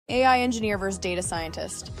AI engineer versus data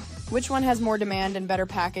scientist. Which one has more demand and better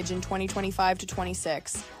package in 2025 to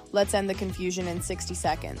 26? Let's end the confusion in 60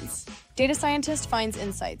 seconds. Data scientist finds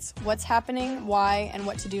insights, what's happening, why, and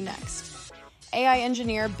what to do next. AI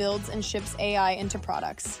engineer builds and ships AI into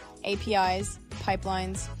products, APIs,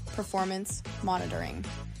 pipelines, performance, monitoring.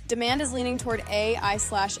 Demand is leaning toward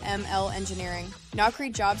AI/ML engineering.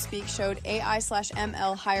 Naukri JobSpeak showed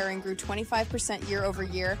AI/ML hiring grew 25% year over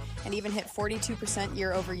year and even hit 42%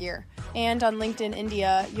 year over year. And on LinkedIn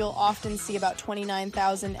India, you'll often see about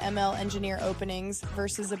 29,000 ML engineer openings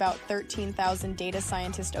versus about 13,000 data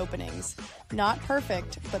scientist openings. Not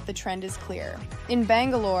perfect, but the trend is clear. In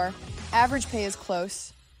Bangalore, average pay is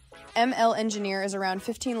close. ML engineer is around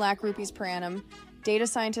 15 lakh rupees per annum. Data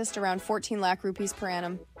scientist around 14 lakh rupees per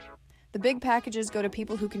annum. The big packages go to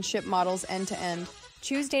people who can ship models end to end.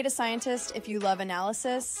 Choose data scientist if you love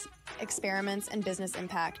analysis, experiments, and business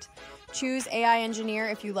impact. Choose AI engineer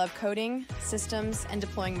if you love coding, systems, and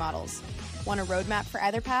deploying models. Want a roadmap for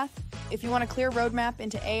either path? If you want a clear roadmap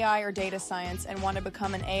into AI or data science and want to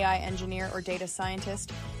become an AI engineer or data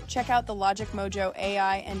scientist, check out the Logicmojo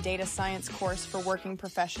AI and Data Science course for working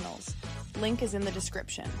professionals. Link is in the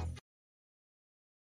description.